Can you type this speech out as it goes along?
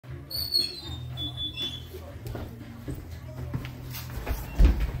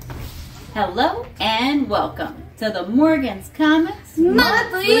Hello and welcome to the Morgan's Comics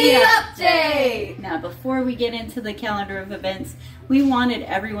Monthly Update! Now before we get into the calendar of events, we wanted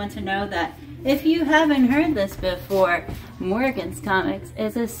everyone to know that if you haven't heard this before, Morgan's Comics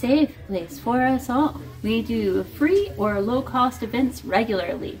is a safe place for us all. We do free or low-cost events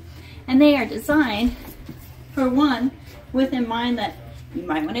regularly, and they are designed, for one, with in mind that you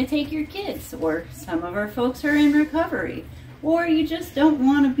might want to take your kids, or some of our folks are in recovery, or you just don't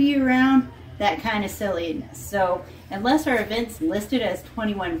want to be around that kind of silliness. So unless our event's listed as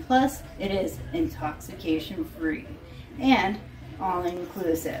 21 plus, it is intoxication free and all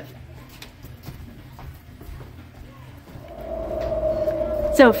inclusive.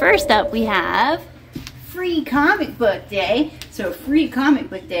 So first up we have Free Comic Book Day. So Free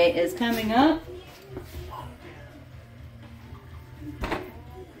Comic Book Day is coming up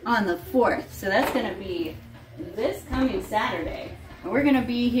on the 4th. So that's going to be this coming Saturday. And we're going to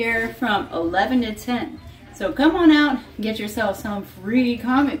be here from 11 to 10. So come on out and get yourself some free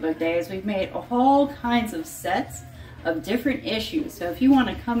comic book days. We've made all kinds of sets of different issues. So if you want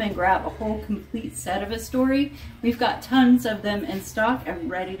to come and grab a whole complete set of a story, we've got tons of them in stock and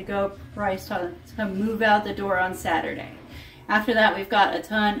ready to go, priced to move out the door on Saturday. After that, we've got a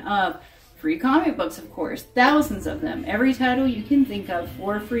ton of free comic books, of course, thousands of them. Every title you can think of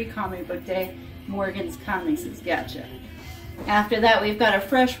for Free Comic Book Day, Morgan's Comics has got you. After that, we've got a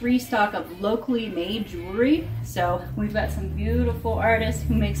fresh restock of locally made jewelry. So we've got some beautiful artists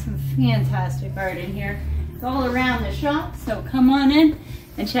who make some fantastic art in here. It's all around the shop, so come on in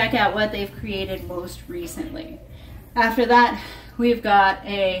and check out what they've created most recently. After that, we've got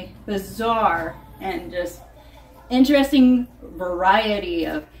a bizarre and just interesting variety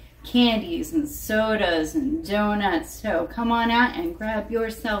of candies and sodas and donuts. So come on out and grab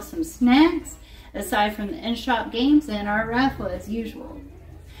yourself some snacks, aside from the in-shop games and our raffle as usual.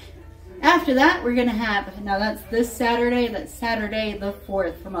 After that, we're going to have, now that's this Saturday, that's Saturday the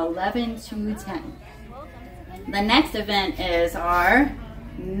 4th from 11 to 10. The next event is our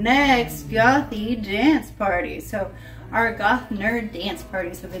next Gothy dance party. So our Goth nerd dance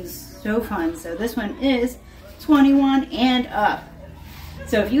parties have been so fun. So this one is 21 and up.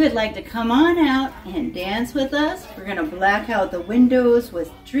 So if you would like to come on out and dance with us, we're going to black out the windows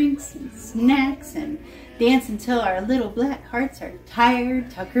with drinks and snacks and dance until our little black hearts are tired,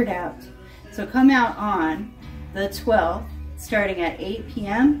 tuckered out. So come out on the 12th, starting at 8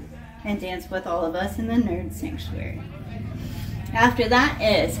 p.m. and dance with all of us in the Nerd Sanctuary. After that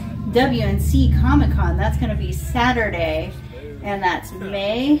is WWIII Comic Con. That's going to be Saturday, and that's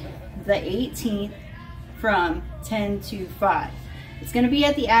May the 18th from 10 to 5. It's going to be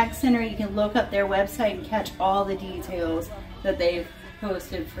at the Ag Center. You can look up their website and catch all the details that they've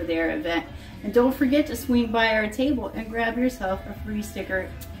posted for their event. And don't forget to swing by our table and grab yourself a free sticker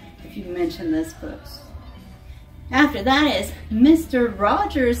if you mention this post. After that is Mr.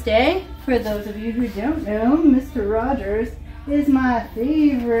 Rogers Day. For those of you who don't know, Mr. Rogers is my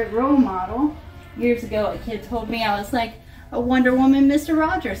favorite role model. Years ago, a kid told me I was like a Wonder Woman Mr.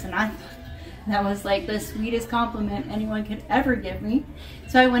 Rogers, and I thought that was like the sweetest compliment anyone could ever give me.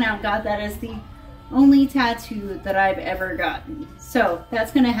 So I went out and got that as the only tattoo that I've ever gotten. So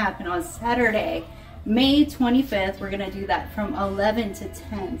that's going to happen on Saturday, May 25th. We're going to do that from 11 to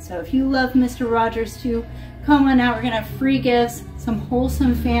 10. So if you love Mr. Rogers too, come on out. We're going to have free gifts, some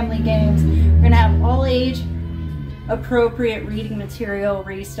wholesome family games. We're going to have all age appropriate reading material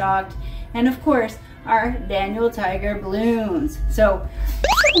restocked. And of course, our Daniel Tiger balloons. So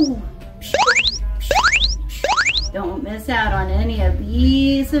don't miss out on any of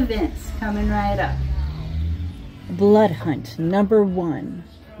these events coming right up. Bloodhunt #1,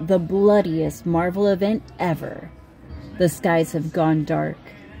 the bloodiest Marvel event ever. The skies have gone dark,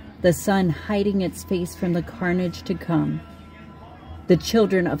 the sun hiding its face from the carnage to come. The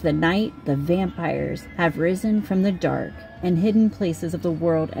children of the night, the vampires, have risen from the dark and hidden places of the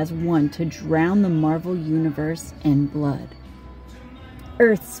world as one to drown the Marvel universe in blood.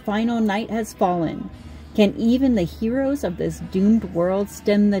 Earth's final night has fallen. Can even the heroes of this doomed world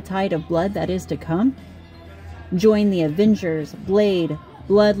stem the tide of blood that is to come? Join the Avengers, Blade,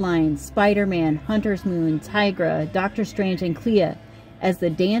 Bloodline, Spider-Man, Hunter's Moon, Tigra, Doctor Strange, and Clea as the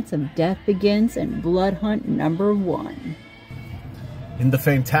dance of death begins in Bloodhunt #1. In the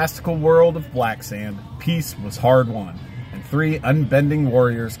fantastical world of Black Sand, peace was hard won, and 3 unbending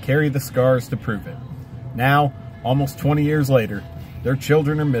warriors carry the scars to prove it. Now, almost 20 years later, their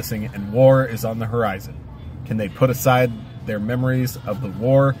children are missing and war is on the horizon. Can they put aside their memories of the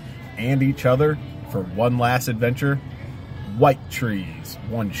war and each other for one last adventure? White Trees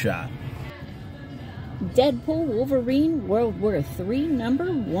one-shot. Deadpool Wolverine World War III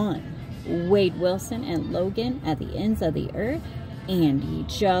 #1. Wade Wilson and Logan at the ends of the earth and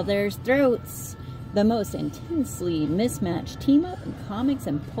each other's throats. The most intensely mismatched team-up in comics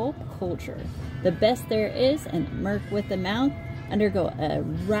and pulp culture. The best there is and the Merc with the Mouth undergo a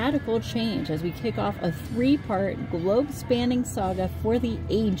radical change as we kick off a 3-part globe-spanning saga for the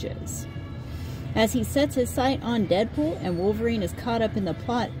ages. As he sets his sight on Deadpool and Wolverine is caught up in the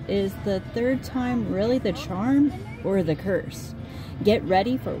plot, is the third time really the charm or the curse? Get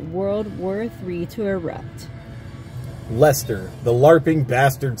ready for World War III to erupt. Lester, the LARPing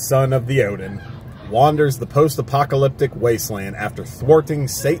bastard son of the Odin, wanders the post-apocalyptic wasteland after thwarting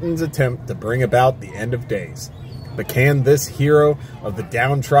Satan's attempt to bring about the end of days. But can this hero of the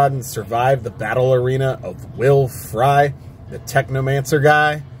downtrodden survive the battle arena of Will Fry, the Technomancer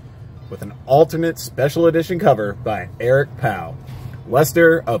guy? With an alternate special edition cover by Eric Powell.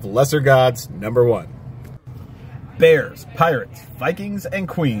 Lester of Lesser Gods #1. Bears, pirates, Vikings, and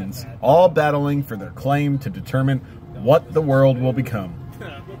queens, all battling for their claim to determine what the world will become.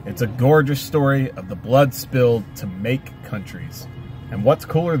 It's a gorgeous story of the blood spilled to make countries. And what's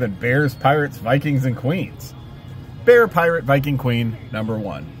cooler than bears, pirates, Vikings, and queens? Bear, pirate, Viking, queen,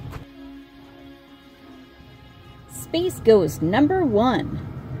 #1. Space Ghost #1.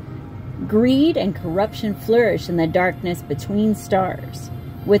 Greed and corruption flourish in the darkness between stars.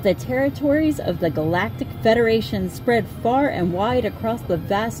 With the territories of the Galactic Federation spread far and wide across the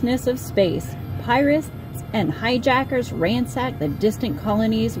vastness of space, pirates and hijackers ransack the distant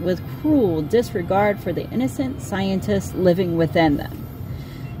colonies with cruel disregard for the innocent scientists living within them.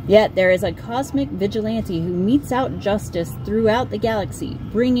 Yet there is a cosmic vigilante who metes out justice throughout the galaxy,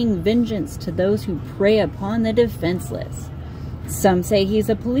 bringing vengeance to those who prey upon the defenseless. Some say he's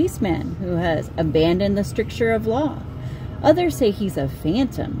a policeman who has abandoned the stricture of law. Others say he's a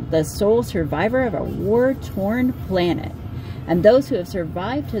phantom, the sole survivor of a war-torn planet. And those who have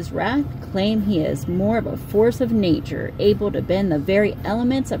survived his wrath claim he is more of a force of nature, able to bend the very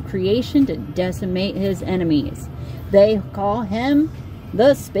elements of creation to decimate his enemies. They call him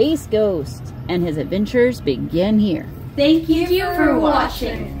the Space Ghost, and his adventures begin here. Thank you for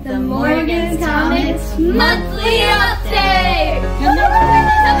watching the Morgan's Comics Monthly Update!